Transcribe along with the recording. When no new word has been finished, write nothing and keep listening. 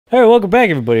All right, welcome back,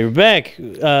 everybody. We're back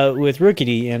with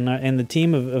Rookity and the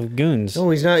team of goons. Oh,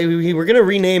 he's not. We're gonna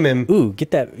rename him. Ooh,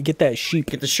 get that sheep.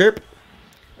 Get the Sherp.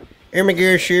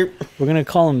 Ermiger Sherp. We're gonna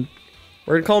call him.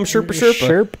 We're gonna call him Sherpa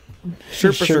Sherpa.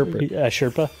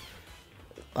 Sherpa.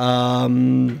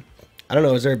 Sherpa. I don't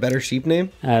know. Is there a better sheep name?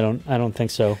 I don't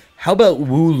think so. How about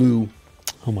Wooloo?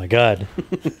 Oh my God.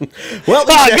 Well,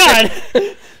 oh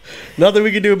God. Nothing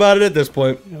we can do about it at this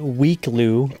point. Weak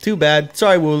Lou. Too bad.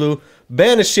 Sorry, Wooloo.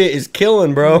 Ban of shit is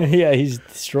killing, bro. Yeah, he's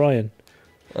destroying.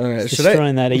 All right, he's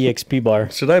destroying that EXP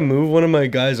bar. Should I move one of my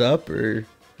guys up or?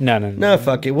 No,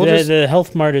 fuck it. The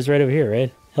health mart is right over here,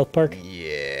 right? Health park.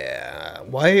 Yeah.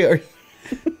 Why are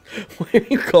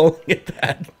you calling it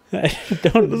that? I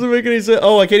don't. It doesn't make any sense.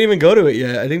 Oh, I can't even go to it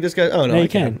yet. I think this guy. Oh no, you I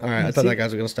can. can. All right, I thought that guy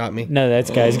was gonna stop me. No,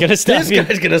 that guy's gonna stop This you.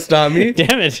 guy's gonna stop me.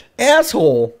 Damn it,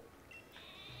 asshole.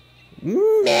 You're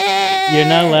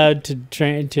not allowed to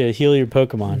train to heal your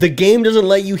Pokemon. The game doesn't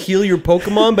let you heal your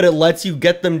Pokemon, but it lets you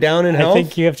get them down in health. I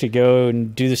think you have to go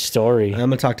and do the story. I'm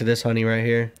gonna talk to this honey right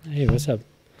here. Hey, what's up?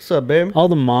 What's up, babe? All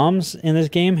the moms in this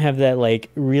game have that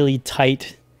like really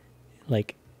tight,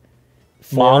 like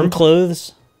mom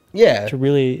clothes. Yeah, to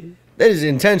really. That is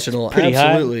intentional. Pretty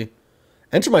absolutely. hot.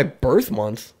 Enter my birth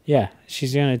month. Yeah,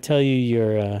 she's gonna tell you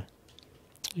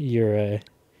your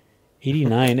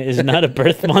 89 is not a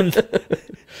birth month.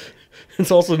 It's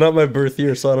also not my birth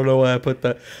year, so I don't know why I put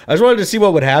that. I just wanted to see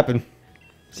what would happen.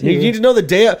 You need to know the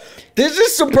day. This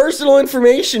is some personal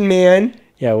information, man.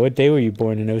 Yeah, what day were you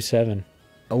born in 07?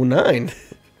 09.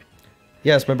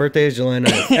 Yes, my birthday is July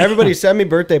 9th. Everybody send me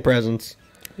birthday presents.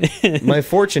 My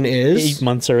fortune is 8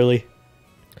 months early.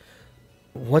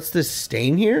 What's this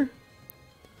stain here?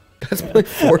 That's my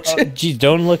fortune. Geez,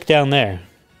 don't look down there.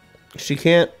 She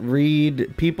can't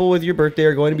read. People with your birthday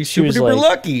are going to be super duper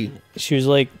lucky. She was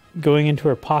like going into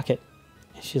her pocket.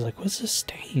 She's like, "What's this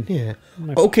stain?" Yeah.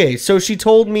 Okay, so she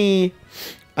told me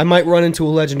I might run into a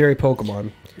legendary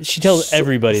Pokemon. She tells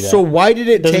everybody that. So why did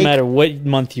it doesn't matter what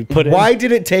month you put it? Why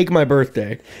did it take my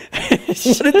birthday? What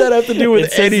did that have to do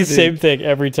with anything? It's the same thing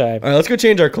every time. All right, let's go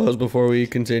change our clothes before we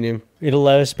continue. It'll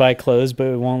let us buy clothes, but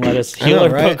it won't let us heal our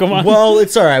Pokemon. Well,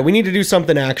 it's all right. We need to do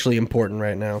something actually important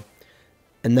right now.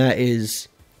 And that is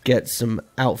get some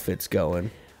outfits going.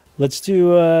 Let's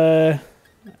do,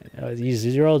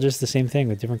 these are all just the same thing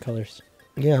with different colors.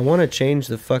 Yeah, I want to change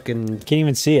the fucking... Can't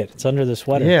even see it. It's under the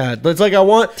sweater. Yeah, it's like I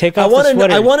want... Take off the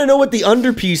sweater. I want to know what the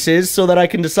underpiece is so that I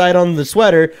can decide on the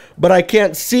sweater, but I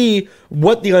can't see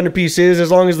what the underpiece is as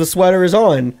long as the sweater is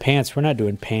on. Pants. We're not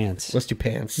doing pants. Let's do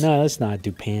pants. No, let's not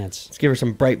do pants. Let's give her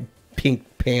some bright pink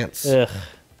pants. Ugh.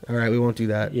 All right, we won't do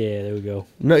that. Yeah, there we go.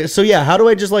 No, so yeah, how do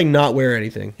I just like not wear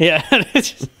anything? Yeah,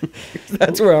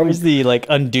 that's where I'm. Where's the like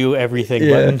undo everything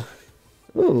button?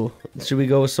 Ooh, should we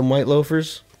go with some white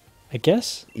loafers? I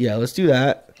guess. Yeah, let's do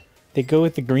that. They go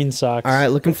with the green socks. All right,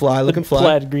 looking fly, looking fly.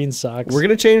 Plaid green socks. We're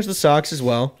gonna change the socks as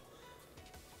well.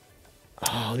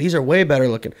 Oh, these are way better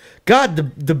looking. God,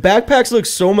 the backpacks look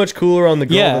so much cooler on the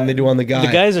girl than they do on the guy.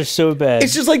 The guys are so bad.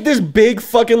 It's just like this big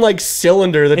fucking like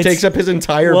cylinder that takes up his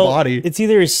entire body. It's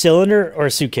either a cylinder or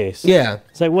a suitcase. Yeah.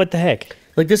 It's like, what the heck?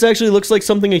 Like this actually looks like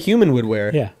something a human would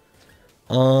wear. Yeah.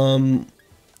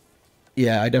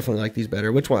 Yeah, I definitely like these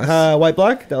better. Which one? White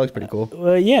black? That looks pretty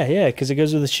cool. Yeah, because it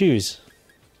goes with the shoes.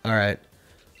 All right,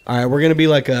 we're gonna be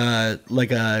like a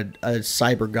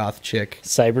cyber goth chick.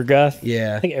 Cyber goth?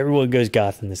 Yeah. I think everyone goes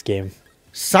goth in this game.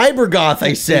 Cyber goth,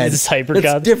 I said. Cyber goth.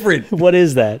 That's different. What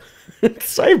is that?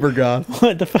 Cyber goth.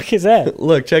 What the fuck is that?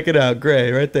 Look, check it out.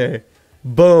 Gray, right there.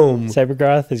 Boom. Cyber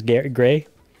goth is gray.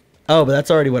 Oh, but that's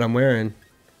already what I'm wearing.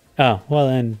 Oh, well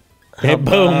then. How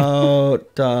boom.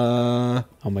 About,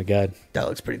 oh my god. That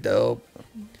looks pretty dope.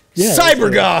 Yeah,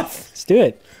 cyber goth. Let's do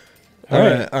it. All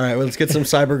right. Well, let's get some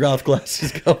cyber goth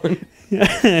glasses going.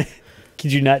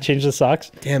 Could you not change the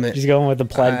socks? Damn it. Just going with the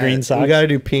plaid green socks? We gotta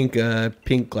do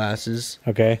pink glasses.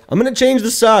 Okay. I'm gonna change the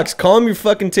socks. Calm your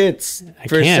fucking tits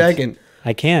for a second.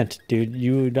 I can't, dude.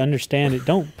 You would understand it.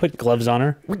 Don't put gloves on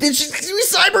her. Did she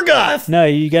cyber goth? No,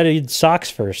 you gotta use socks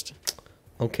first.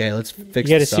 Okay, let's fix the socks.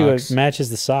 You gotta see what matches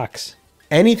the socks.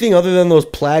 Anything other than those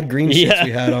plaid green shits we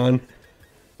had on.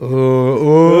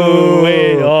 Ooh,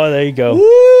 wait. Oh, there you go.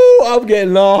 Woo, I'm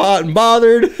getting all hot and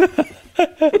bothered.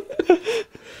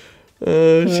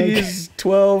 She's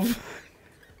 12.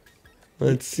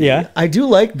 Let's see. Yeah. I do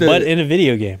like the... But in a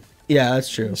video game. Yeah, that's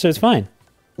true. So it's fine.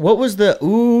 What was the...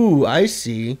 Ooh, I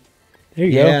see. There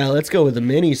you go. Yeah, let's go with the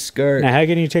mini skirt. Now, how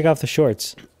can you take off the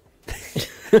shorts?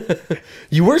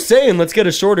 You were saying let's get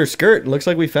a shorter skirt. It looks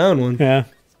like we found one. Yeah.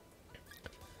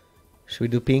 Should we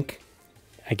do pink?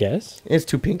 I guess. It's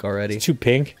too pink already. It's too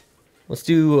pink. Let's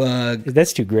do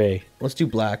That's too gray. let's do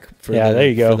black for there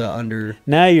you go. for the under.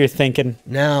 Now you're thinking.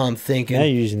 Now I'm thinking. Now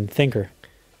you're using thinker.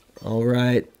 All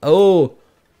right. Oh,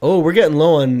 we're getting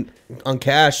low on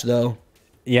cash though.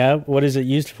 Yeah, what is it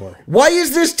used for? Why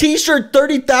is this T-shirt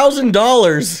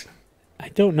 $30,000? I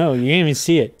don't know. You can't even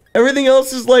see it. Everything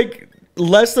else is like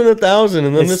less than 1,000,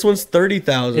 and then this one's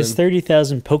 30,000. It's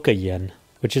 30,000 polka yen,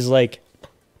 which is like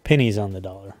pennies on the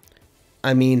dollar.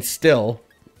 I mean, still,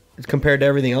 compared to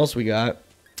everything else we got.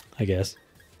 I guess.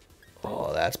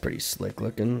 Oh, that's pretty slick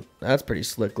looking. That's pretty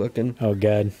slick looking. Oh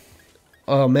God.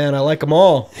 Oh man, I like them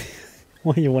all.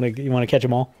 Well, you want to catch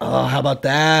them all? Oh, how about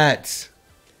that?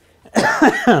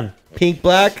 Pink,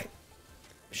 black?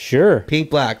 Sure. Pink,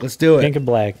 black. Let's do it. Pink and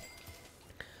black.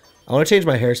 I want to change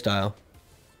my hairstyle.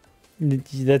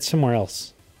 That's somewhere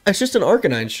else. It's just an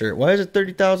Arcanine shirt. Why is it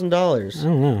 $30,000? I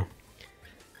don't know.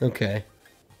 Okay.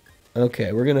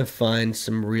 Okay, we're going to find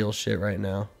some real shit right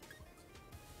now.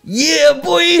 Yeah,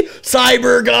 boy!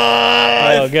 Cyber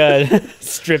Goth! Oh God.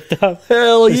 Stripped up.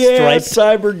 Hell yeah,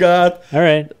 Striped. Cyber Goth. All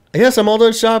right. Yes, I'm all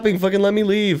done shopping. Fucking let me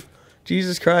leave.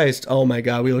 Jesus Christ. Oh my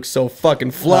God, we look so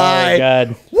fucking fly. Oh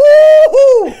God.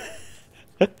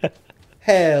 Woohoo!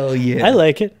 Hell yeah. I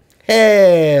like it.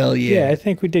 Hell yeah. Yeah, I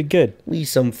think we did good. We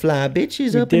some fly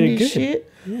bitches up did in it this good.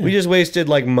 shit. Yeah. We just wasted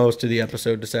like most of the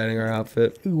episode deciding our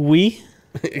outfit. We?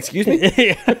 Excuse me?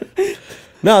 Yeah.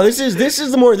 No, this is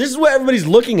what everybody's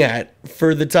looking at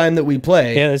for the time that we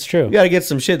play. Yeah, that's true. We gotta get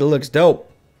some shit that looks dope.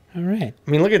 All right. I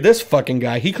mean, look at this fucking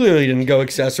guy. He clearly didn't go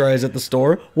accessorize at the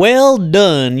store. Well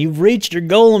done. You've reached your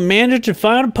goal and managed to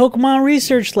find a Pokemon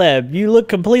research lab. You look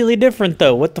completely different,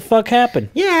 though. What the fuck happened?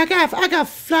 Yeah, I got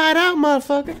flied out,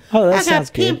 motherfucker. Oh, that I sounds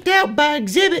got pimped out by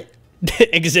Exhibit.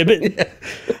 Exhibit.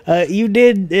 You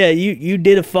did. Yeah, you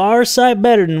did a far sight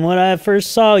better than what I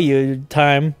first saw you.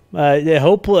 Time.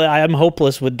 I'm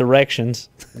hopeless with directions.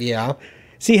 Yeah.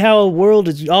 See how a world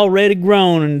is already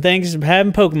grown, and thanks for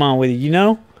having Pokemon with you. You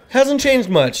know. Hasn't changed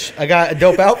much. I got a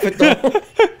dope outfit though,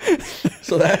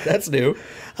 so that's new.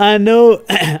 I know.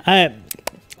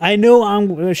 I know.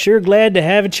 I'm sure glad to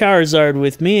have a Charizard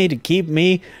with me to keep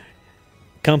me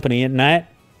company at night.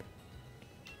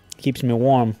 Keeps me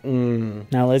warm.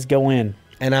 Now let's go in.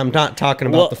 And I'm not talking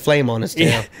about the flame on his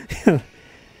tail.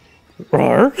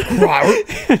 Roar.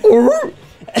 What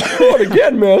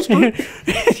again, master?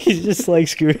 He's just like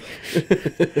screwed.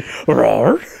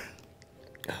 Roar.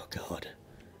 Oh God.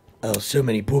 Oh, so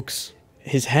many books.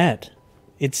 His hat.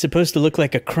 It's supposed to look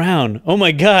like a crown. Oh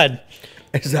my God.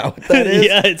 Is that what that is?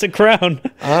 Yeah, it's a crown.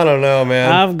 I don't know,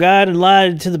 man. I've got a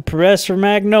lie to the Professor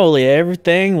Magnolia.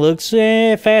 Everything looks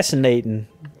fascinating.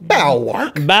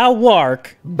 Bowwark.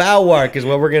 Bowwark. Bowwark is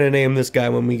what we're gonna name this guy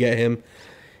when we get him.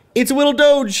 It's a little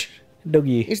Doge.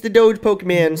 Doggy. It's the Doge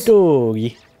Pokemans.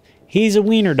 Doggy. He's a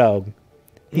wiener dog.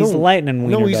 He's a lightning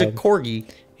wiener dog. No, he's a corgi.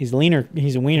 He's leaner.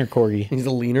 He's a wiener corgi. He's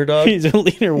a leaner dog. He's a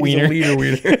leaner wiener. He's a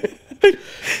leaner wiener.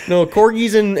 No,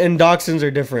 corgis and dachshunds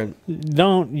are different.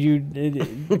 Don't you?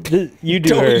 You do.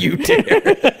 Don't her. you dare.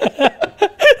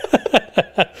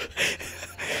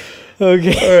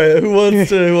 Okay. All right. Who wants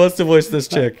to voice this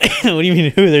chick? What do you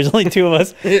mean who? There's only two of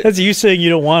us. That's you saying you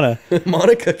don't wanna.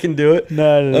 Monica can do it.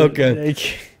 No. Okay.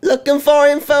 Looking for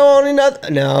info on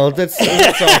another. No, that's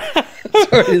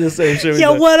already the same shit.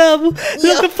 Yo, what up?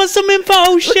 Looking for some info?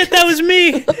 Oh shit, that was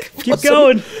me. Keep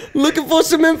going. Looking for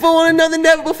some info on another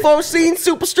never before seen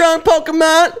super strong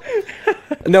Pokemon.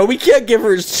 No, we can't give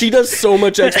her. She does so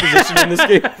much exposition in this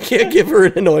game. We can't give her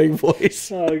an annoying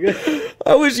voice. Oh, good.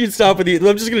 I wish you'd stop with you.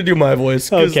 I'm just gonna do my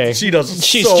voice. Okay. She does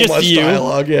She's so just much you.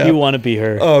 dialogue. Yeah. You want to be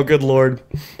her? Oh, good lord.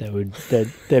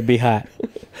 That'd be hot.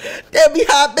 That'd be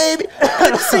hot, baby.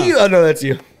 Good to see you. Oh no, that's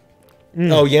you.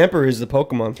 Oh, Yamper is the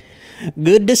Pokemon.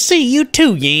 Good to see you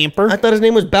too, Yamper. I thought his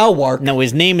name was Bowwark. No,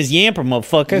 his name is Yamper,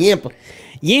 motherfucker. Yamper.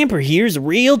 Yamper here's a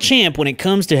real champ when it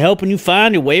comes to helping you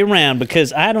find your way around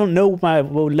because I don't know my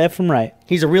left from right.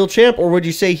 He's a real champ, or would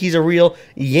you say he's a real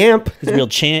yamp? He's a real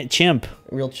chimp.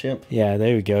 Real chimp. Yeah,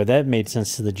 there we go. That made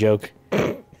sense to the joke.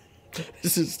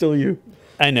 This is still you.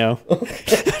 I know.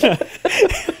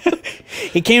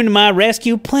 He came to my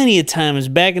rescue plenty of times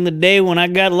back in the day when I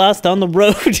got lost on the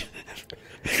road.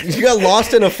 You got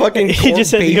lost in a fucking baby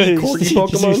corgi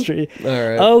Pokemon? All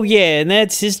right. Oh, yeah, and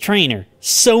that's his trainer,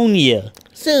 Sonia.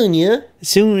 Sonia.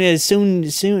 Soon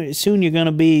you're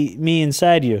gonna be me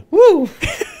inside you. Woo!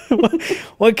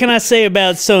 What can I say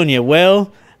about Sonia?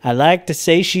 Well, I like to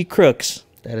say she crooks.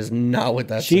 That is not what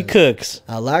that She says. cooks.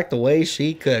 I like the way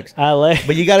she cooks.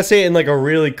 But you got to say it in like a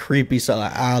really creepy song.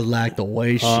 Like, I like the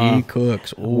way she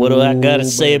cooks. Ooh, what do I gotta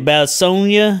say about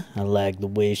Sonia? I like the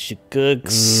way she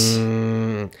cooks.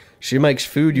 She makes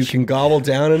food you can gobble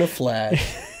down in a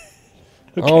flash.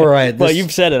 All right. Well,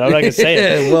 you've said it. I'm not going to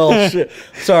say it. Well, shit.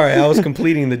 Sorry, I was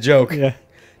completing the joke. Yeah.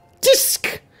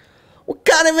 Disc. What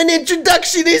kind of an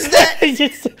introduction is that? Did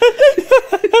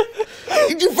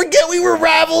you forget we were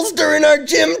rivals during our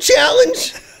gym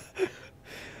challenge?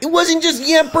 It wasn't just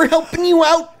Yamper helping you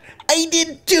out. I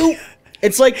did too.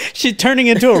 It's like she's turning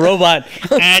into a robot.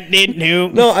 I did too.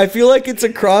 No, I feel like it's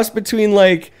a cross between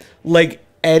like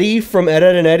Eddie from Ed,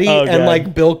 Edd and Eddie and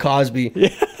like Bill Cosby. Yeah.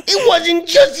 It wasn't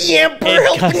just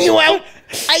Yamper helping you out.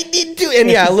 I did too. And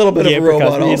yeah, a little bit of a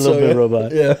robot Cosby, also. A little bit of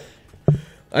robot. Yeah.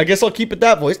 I guess I'll keep it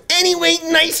that voice. Anyway,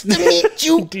 nice to meet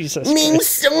you. Name's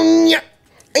Sonia.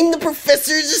 I'm the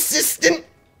professor's assistant.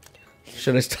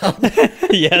 Should I stop?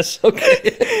 Yes.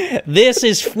 Okay. This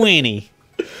is Fwinny.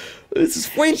 This is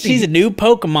Fwinty. She's a new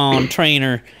Pokemon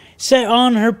trainer. Set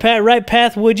on her right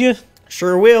path, would you?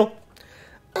 Sure will.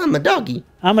 I'm a doggy.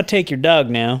 I'm going to take your dog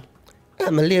now.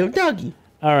 I'm a little doggy.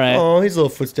 All right. Oh, his little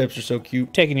footsteps are so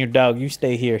cute. Taking your dog. You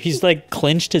stay here. He's like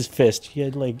clenched his fist. He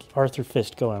had like Arthur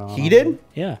Fist going on. He did?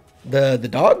 Yeah. The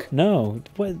dog? No.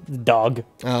 What? The dog.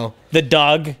 Oh. The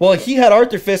dog. Well, he had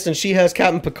Arthur Fist and she has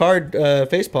Captain Picard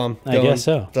facepalm. I guess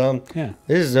so. Yeah.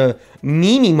 This is a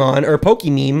Meme-mon or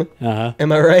Poke-meme. Uh-huh.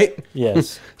 Am I right?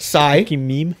 Yes. Sigh.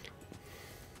 Poke-meme.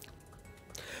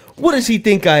 What does he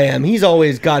think I am? He's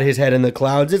always got his head in the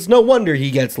clouds. It's no wonder he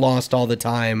gets lost all the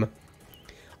time.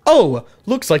 Oh,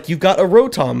 looks like you've got a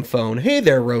Rotom phone. Hey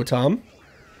there, Rotom.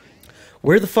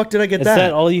 Where the fuck did I get that? Is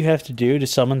that all you have to do to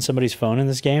summon somebody's phone in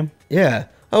this game? Yeah.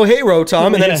 Oh, hey,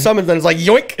 Rotom. And then it summons, then it's like,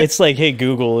 yoink. It's like, hey,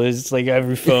 Google. It's like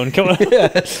every phone. Come on. Yeah.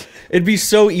 It'd be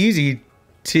so easy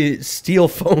to steal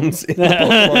phones in the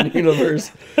Pokemon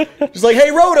universe. Just like, hey,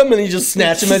 Rotom. And you just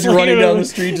snatch them as you're running down the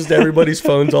street. Just everybody's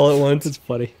phones all at once. It's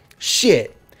funny.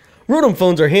 Shit. Rotom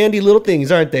phones are handy little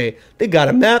things, aren't they? They got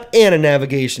a map and a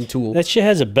navigation tool. That shit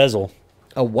has a bezel.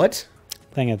 A what?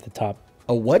 Thing at the top.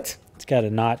 A what? It's got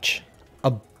a notch.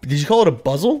 Did you call it a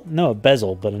buzzle? No, a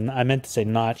bezel, but I meant to say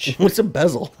notch. What's a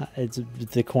bezel? It's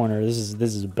the corner. This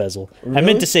is a bezel. Really? I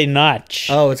meant to say notch.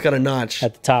 Oh, it's got a notch.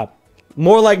 At the top.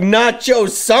 More like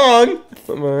Nacho's song.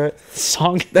 Am I right?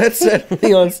 Song? That said,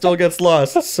 Leon still gets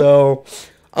lost, so...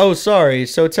 Oh, sorry.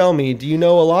 So tell me, do you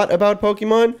know a lot about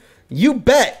Pokemon? You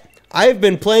bet! I've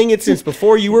been playing it since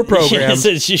before you were programmed.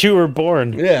 Since you were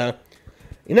born. Yeah.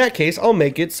 In that case, I'll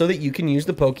make it so that you can use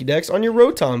the Pokédex on your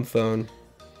Rotom phone.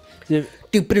 Is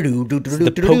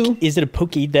it a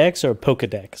Pokédex or a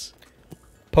Pokédex?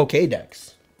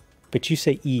 Pokédex. But you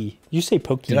say E. You say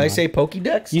Pokemon. Did I say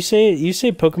Pokédex? You say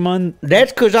Pokemon.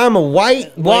 That's because I'm a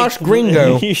whitewash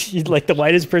gringo. You're like the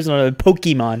whitest person on a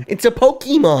Pokemon. It's a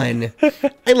Pokemon.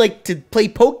 I like to play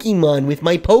Pokemon with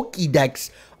my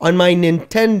Pokédex on my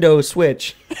Nintendo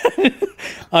Switch.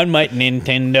 On my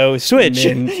Nintendo Switch.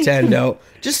 Nintendo.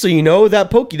 Just so you know,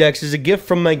 that Pokédex is a gift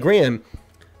from my gran.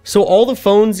 So all the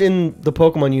phones in the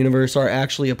Pokemon universe are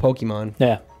actually a Pokemon.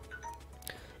 Yeah.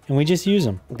 And we just use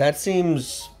them. That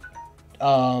seems...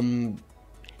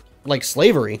 like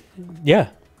slavery. Yeah.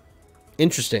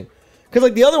 Interesting. Because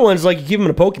like the other ones, like you keep them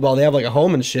in a Pokeball, they have like a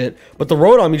home and shit. But the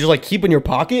Rotom, you just like keep in your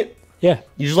pocket. Yeah.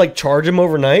 You just like charge him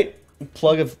overnight.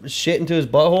 Plug a shit into his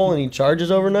butthole and he charges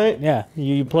overnight. Yeah.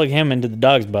 You plug him into the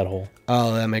dog's butthole.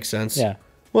 Oh, that makes sense. Yeah.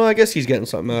 Well, I guess he's getting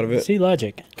something out of it. See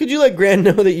logic. Could you let Gran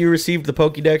know that you received the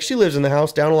Pokédex? She lives in the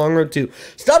house down along Road 2.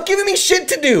 Stop giving me shit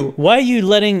to do! Why are you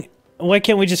letting... Why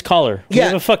can't we just call her? We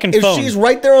have a fucking phone. If she's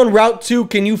right there on Route 2,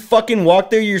 can you fucking walk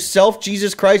there yourself?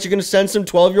 Jesus Christ, you're gonna send some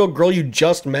 12-year-old girl you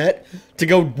just met to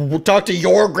go talk to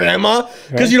your grandma?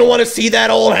 Because you don't want to see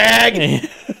that old hag?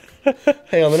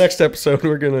 Hey, on the next episode,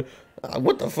 we're gonna...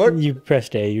 what the fuck? You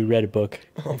pressed A. You read a book.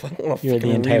 Oh, I don't want to You read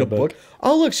the entire book.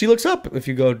 Oh, look, she looks up if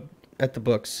you go at the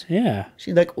books. Yeah.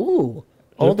 She's like, ooh,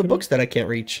 all the books that I can't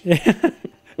reach. All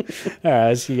right,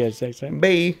 I'll see you guys next time.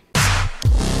 Bye.